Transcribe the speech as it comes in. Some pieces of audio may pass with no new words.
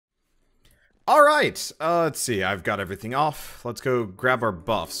Alright, let's see, I've got everything off. Let's go grab our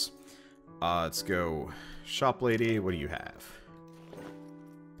buffs. Let's go shop lady, what do you have?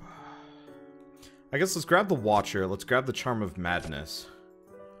 I guess let's grab the Watcher, let's grab the Charm of Madness.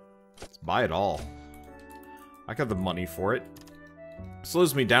 Let's buy it all. I got the money for it.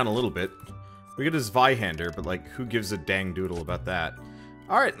 Slows me down a little bit. We get his Vihander, but like, who gives a dang doodle about that?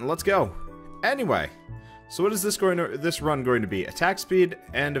 Alright, let's go. Anyway, so what is this run going to be? Attack speed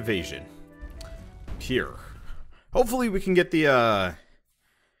and evasion. Here. Hopefully we can get the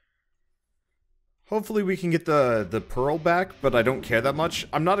the pearl back, but I don't care that much.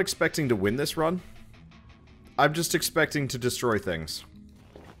 I'm not expecting to win this run. I'm just expecting to destroy things.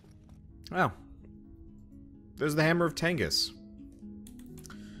 Oh. There's the Hammer of Tengus.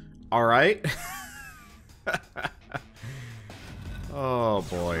 Alright. Oh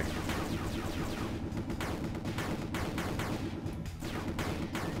boy.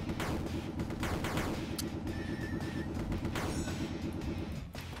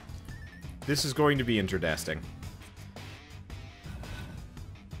 This is going to be interesting.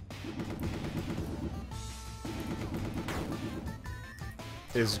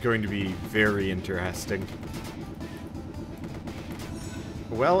 This is going to be very interesting.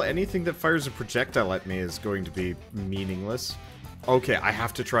 Well, anything that fires a projectile at me is going to be meaningless. Okay, I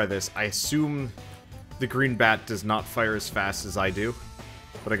have to try this. I assume the green bat does not fire as fast as I do,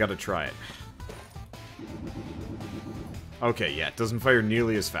 but I gotta try it. Okay, yeah, it doesn't fire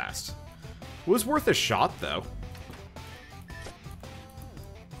nearly as fast. Was worth a shot, though.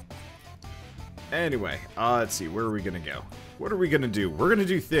 Anyway, let's see, where are we gonna go? What are we gonna do? We're gonna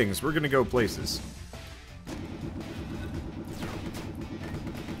do things. We're gonna go places.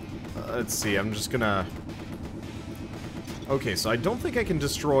 Let's see, I'm just gonna... Okay, so I don't think I can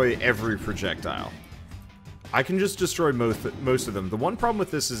destroy every projectile. I can just destroy most of them. The one problem with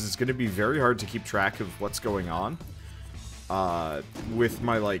this is it's gonna be very hard to keep track of what's going on. With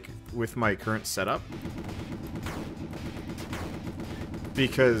my current setup.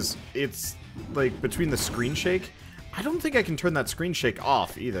 Because it's, like, between the screen shake, I don't think I can turn that screen shake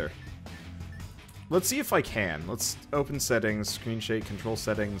off, either. Let's see if I can. Let's open settings, screen shake, control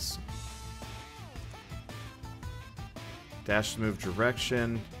settings. Dash to move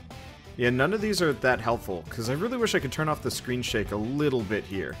direction. Yeah, none of these are that helpful, because I really wish I could turn off the screen shake a little bit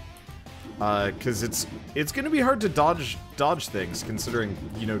here. Because it's gonna be hard to dodge things, considering,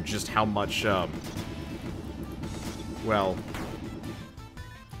 you know, just how much, well,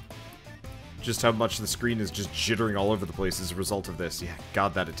 just how much the screen is just jittering all over the place as a result of this. Yeah,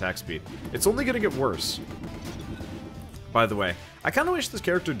 god, that attack speed. It's only gonna get worse. By the way, I kinda wish this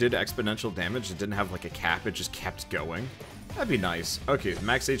character did exponential damage. It didn't have, like, a cap, it just kept going. That'd be nice. Okay,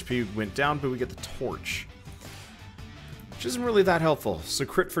 max HP went down, but we get the torch. Which isn't really that helpful. So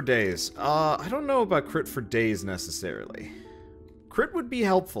crit for days. I don't know about crit for days necessarily. Crit would be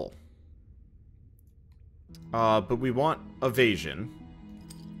helpful. But we want evasion.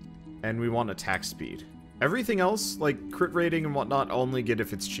 And we want attack speed. Everything else, like crit rating and whatnot, only get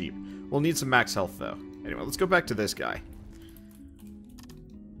if it's cheap. We'll need some max health though. Anyway, let's go back to this guy.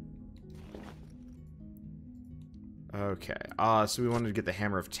 Okay, so we wanted to get the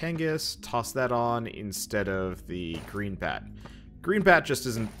Hammer of Tengus, toss that on instead of the Green Bat. Green Bat just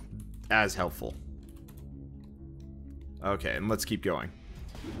isn't as helpful. Okay, and let's keep going.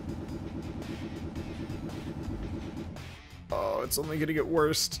 Oh, it's only gonna get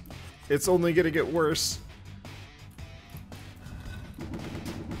worse. It's only gonna get worse.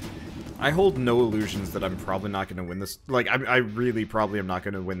 I hold no illusions that I'm probably not gonna win this. Like, I really probably am not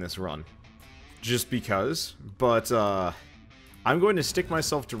gonna win this run. Just because, but I'm going to stick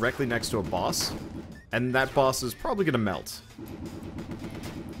myself directly next to a boss, and that boss is probably going to melt.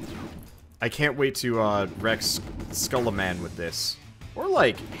 I can't wait to wreck Skullaman with this. Or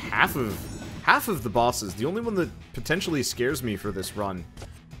like half of the bosses. The only one that potentially scares me for this run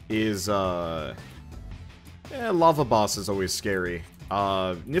is Lava Boss is always scary.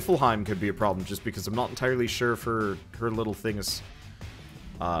 Niflheim could be a problem just because I'm not entirely sure if her little thing is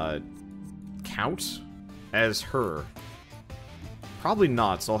count as her. Probably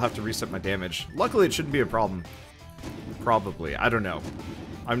not, so I'll have to reset my damage. Luckily, it shouldn't be a problem. Probably. I don't know.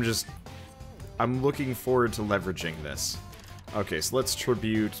 I'm looking forward to leveraging this. Okay, so let's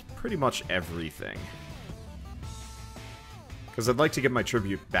tribute pretty much everything. Because I'd like to get my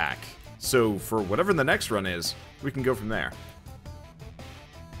tribute back. So, for whatever the next run is, we can go from there.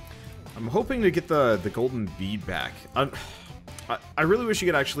 I'm hoping to get the golden bead back. I really wish you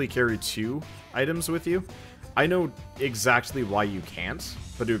could actually carry 2 items with you. I know exactly why you can't,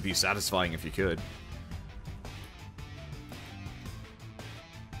 but it would be satisfying if you could.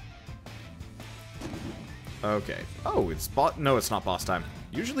 Okay. Oh, it's no, it's not boss time.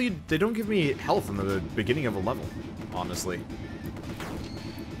 Usually, they don't give me health in the beginning of a level, honestly.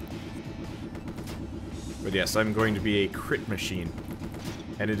 But yes, I'm going to be a crit machine.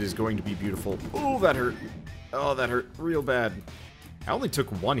 And it is going to be beautiful. Oh, that hurt. Oh, that hurt real bad. I only took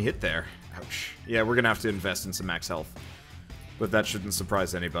one hit there. Ouch. Yeah, we're gonna have to invest in some max health. But that shouldn't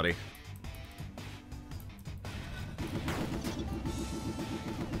surprise anybody.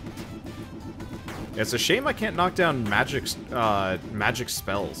 It's a shame I can't knock down magic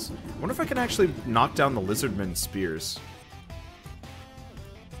spells. I wonder if I can actually knock down the lizardman spears.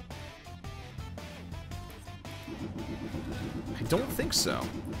 I don't think so.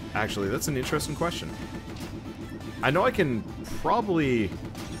 Actually, that's an interesting question. I know I can probably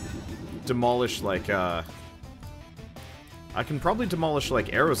demolish, like, I can probably demolish,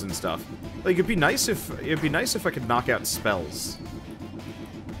 like, arrows and stuff. Like, it'd be nice if I could knock out spells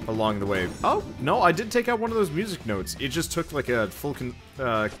along the way. Oh, no, I did take out one of those music notes. It just took, like, a full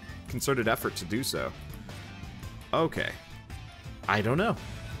concerted effort to do so. Okay. I don't know.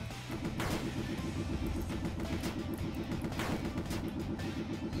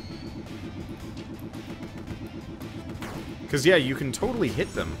 Because, yeah, you can totally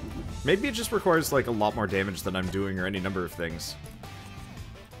hit them. Maybe it just requires, like, a lot more damage than I'm doing or any number of things.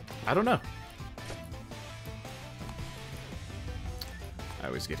 I don't know. I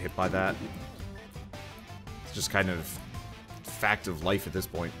always get hit by that. It's just kind of fact of life at this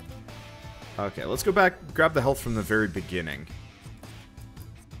point. Okay, let's go back, grab the health from the very beginning.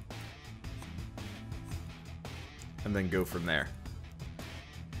 And then go from there.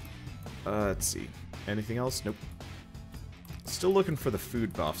 Let's see. Anything else? Nope. Still looking for the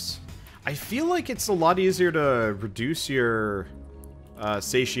food buffs. I feel like it's a lot easier to reduce your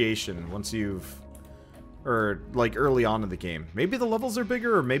satiation once you've... Or, like, early on in the game. Maybe the levels are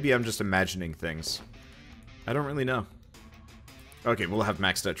bigger, or maybe I'm just imagining things. I don't really know. Okay, we'll have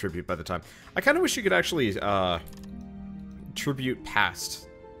maxed out tribute by the time. I kind of wish you could actually, tribute past.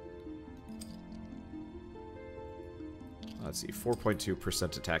 Let's see,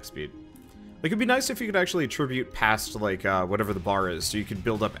 4.2% attack speed. Like, it'd be nice if you could actually tribute past, like, whatever the bar is, so you could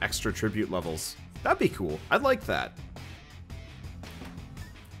build up extra tribute levels. That'd be cool. I'd like that.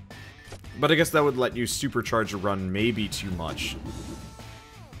 But I guess that would let you supercharge a run maybe too much.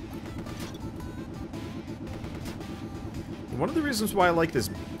 One of the reasons why I like this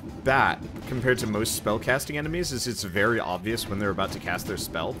bat compared to most spellcasting enemies is it's very obvious when they're about to cast their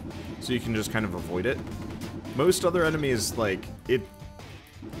spell, so you can just kind of avoid it. Most other enemies, like, it's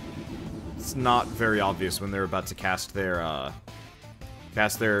not very obvious when they're about to cast their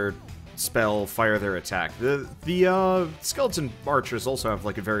spell, fire their attack. The skeleton archers also have,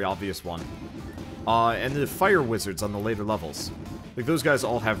 like, a very obvious one. And the fire wizards on the later levels. Like, those guys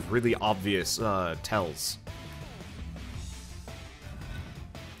all have really obvious, tells.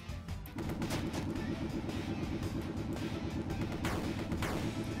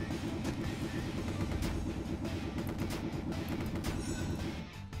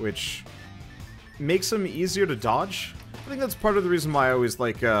 Which makes them easier to dodge. I think that's part of the reason why I always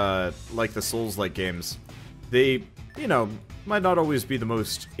like the Souls-like games. They, you know, might not always be the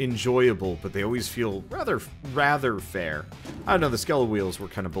most enjoyable, but they always feel rather fair. I don't know, the skeleton wheels were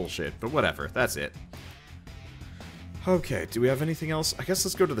kind of bullshit, but whatever, that's it. Okay, do we have anything else? I guess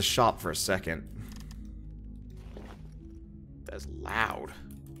let's go to the shop for a second. That's loud.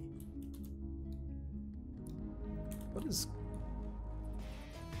 What is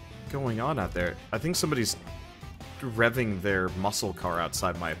going on out there? I think somebody's revving their muscle car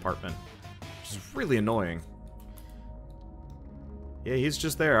outside my apartment, which is really annoying. Yeah, he's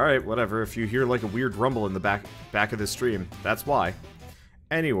just there. Alright, whatever. If you hear like a weird rumble in the back of the stream, that's why.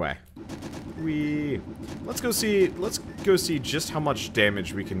 Anyway, let's go see just how much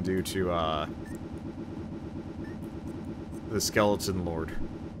damage we can do to the Skeleton Lord.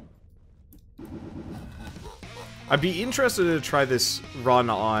 I'd be interested to try this run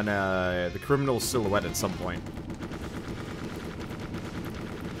on the Criminal Silhouette at some point.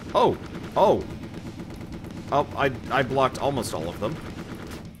 Oh! Oh! Oh, I blocked almost all of them.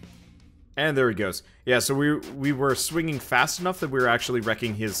 And there he goes. Yeah, so we were swinging fast enough that we were actually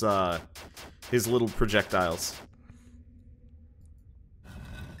wrecking his little projectiles.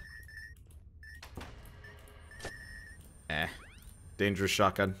 Dangerous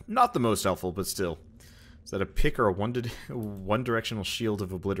shotgun. Not the most helpful, but still. Is that a pick or a one-directional shield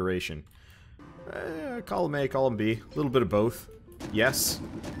of obliteration? Column A, column B. A little bit of both. Yes.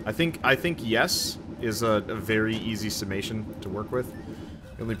 I think yes is a very easy summation to work with.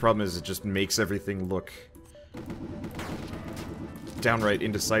 The only problem is it just makes everything look downright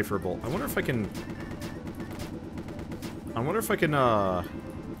indecipherable. I wonder if I can wonder if I can, I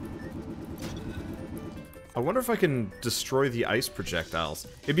wonder if I can destroy the ice projectiles.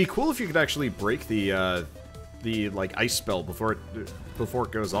 It'd be cool if you could actually break the like, ice spell before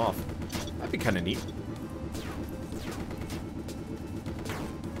it goes off. That'd be kind of neat.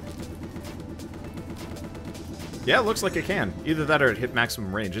 Yeah, it looks like it can. Either that or it hit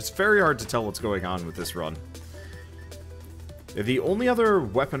maximum range. It's very hard to tell what's going on with this run. The only other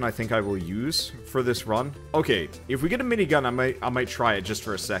weapon I think I will use for this run... Okay, if we get a minigun, I might try it just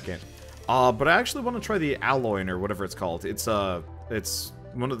for a second. But I actually want to try the Alloy, or whatever it's called. It's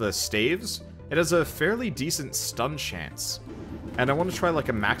one of the staves. It has a fairly decent stun chance. And I want to try, like,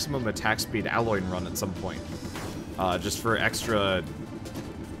 a maximum attack speed Alloy run at some point. Just for extra...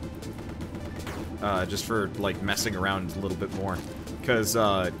 just for, like, messing around a little bit more. Because,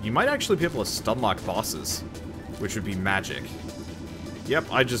 you might actually be able to stun lock bosses, which would be magic. Yep,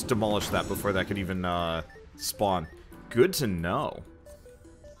 I just demolished that before that could even, spawn. Good to know.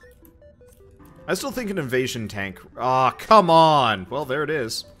 I still think an invasion tank... Ah, come on! Well, there it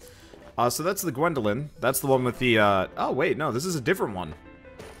is. So that's the Gwendolyn. That's the one with the, Oh, wait, no, this is a different one.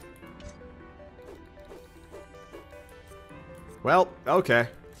 Well, okay.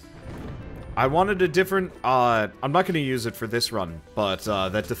 I wanted a different, I'm not going to use it for this run, but,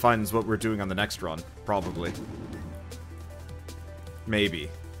 that defines what we're doing on the next run, probably. Maybe.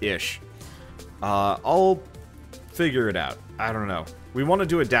 Ish. I'll figure it out. I don't know. We want to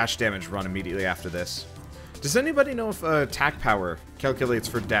do a dash damage run immediately after this. Does anybody know if, attack power calculates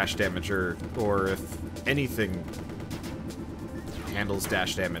for dash damage, or if anything handles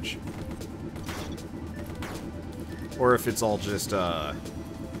dash damage? Or if it's all just,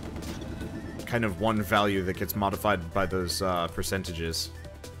 kind of one value that gets modified by those percentages.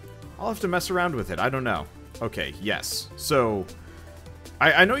 I'll have to mess around with it. I don't know. Okay, yes. So,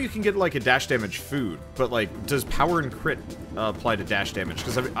 I know you can get, like, a dash damage food, but, like, does power and crit apply to dash damage?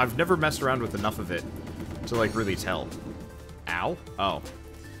 Because I've never messed around with enough of it to, like, really tell. Ow? Oh.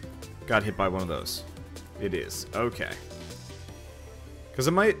 Got hit by one of those. It is. Okay. Because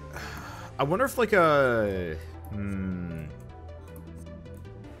I might... I wonder if, like, a...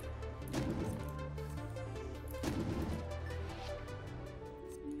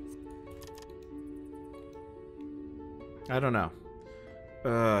 I don't know.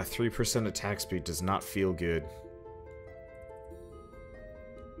 3% attack speed does not feel good.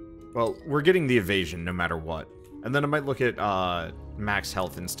 Well, we're getting the evasion no matter what. And then I might look at max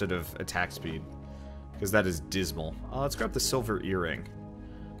health instead of attack speed. Because that is dismal. Let's grab the silver earring.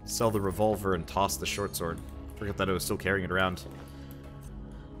 Sell the revolver and toss the short sword. Forget that I was still carrying it around.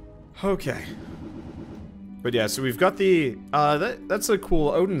 Okay. But yeah, so we've got the... that's a cool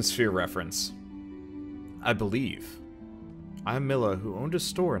Odin Sphere reference. I believe. I'm Milla, who owned a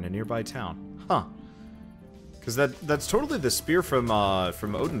store in a nearby town. Huh. Because that's totally the spear from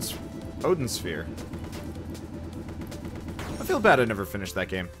Odin Sphere. I feel bad I never finished that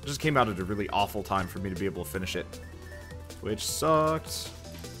game. It just came out at a really awful time for me to be able to finish it. Which sucked.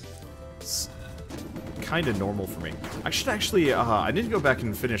 It's kind of normal for me. I should actually, I need to go back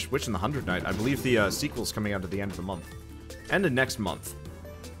and finish Witch and the Hundred Knight. I believe the sequel's coming out at the end of the month. End of next month.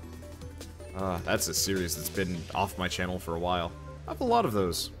 That's a series that's been off my channel for a while. I have a lot of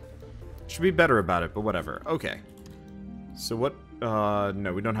those. Should be better about it, but whatever. Okay. So what,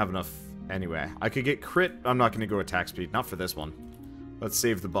 no, we don't have enough anyway. I could get crit. I'm not going to go attack speed. Not for this one. Let's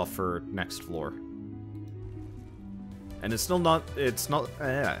save the buff for next floor. And it's still not, it's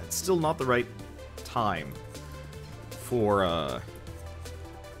still not the right time for,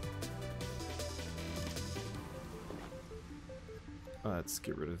 let's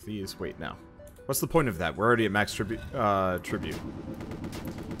get rid of these. Wait, now. What's the point of that? We're already at max tribute. Yeah,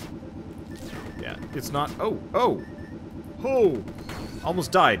 it's not... Oh! Oh! Oh!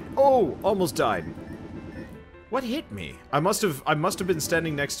 Almost died. Oh! Almost died. What hit me? I must have been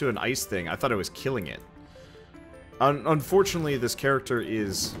standing next to an ice thing. I thought I was killing it. Unfortunately, this character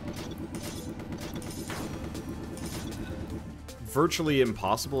is... virtually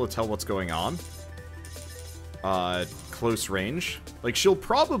impossible to tell what's going on. Close range. Like, she'll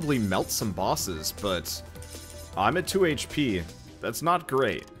probably melt some bosses, but I'm at 2 HP. That's not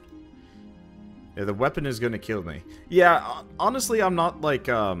great. Yeah, the weapon is gonna kill me. Yeah, honestly, I'm not, like,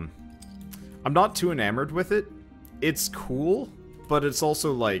 I'm not too enamored with it. It's cool, but it's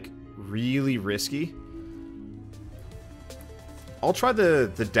also, like, really risky. I'll try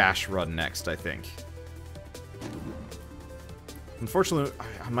the dash run next, I think. Unfortunately,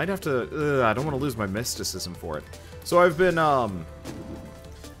 I might have to... I don't want to lose my mysticism for it. So I've been, a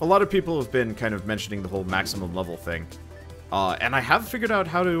lot of people have been kind of mentioning the whole maximum level thing. And I have figured out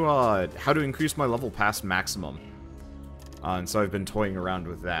how to increase my level past maximum. And so I've been toying around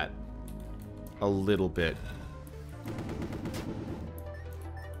with that a little bit.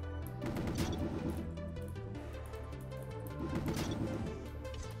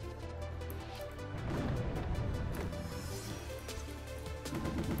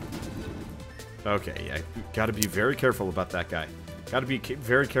 Okay, yeah, gotta be very careful about that guy. Gotta be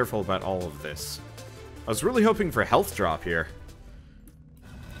very careful about all of this. I was really hoping for health drop here.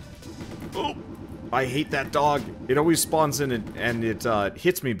 Oh, I hate that dog. It always spawns in and it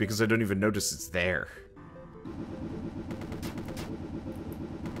hits me because I don't even notice it's there.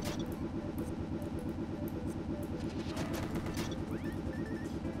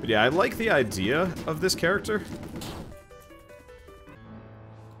 But yeah, I like the idea of this character.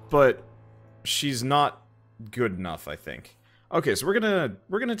 But she's not good enough, I think. Okay, so we're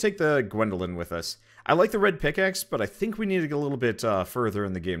gonna take the Gwendolyn with us. I like the red pickaxe, but I think we need to go a little bit further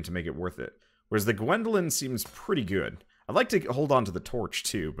in the game to make it worth it. Whereas the Gwendolyn seems pretty good. I'd like to hold on to the torch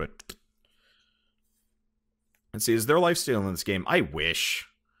too, but let's see, is there lifesteal in this game? I wish.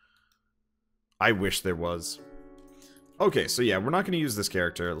 I wish there was. Okay, so yeah, we're not gonna use this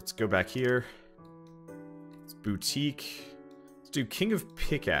character. Let's go back here. It's boutique. Let's do King of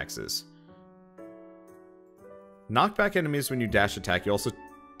Pickaxes. Knock back enemies when you dash attack. You also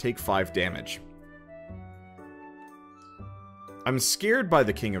take 5 damage. I'm scared by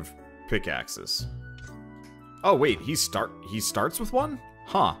the King of Pickaxes. Oh wait, he starts with one?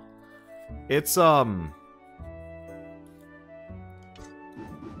 Huh. It's not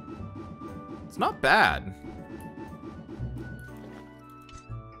bad.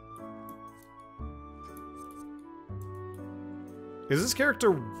 Is this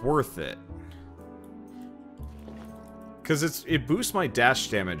character worth it? Because it boosts my dash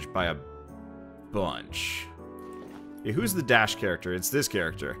damage by a bunch. Yeah, who's the dash character? It's this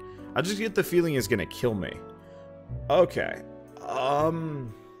character. I just get the feeling he's gonna kill me. Okay.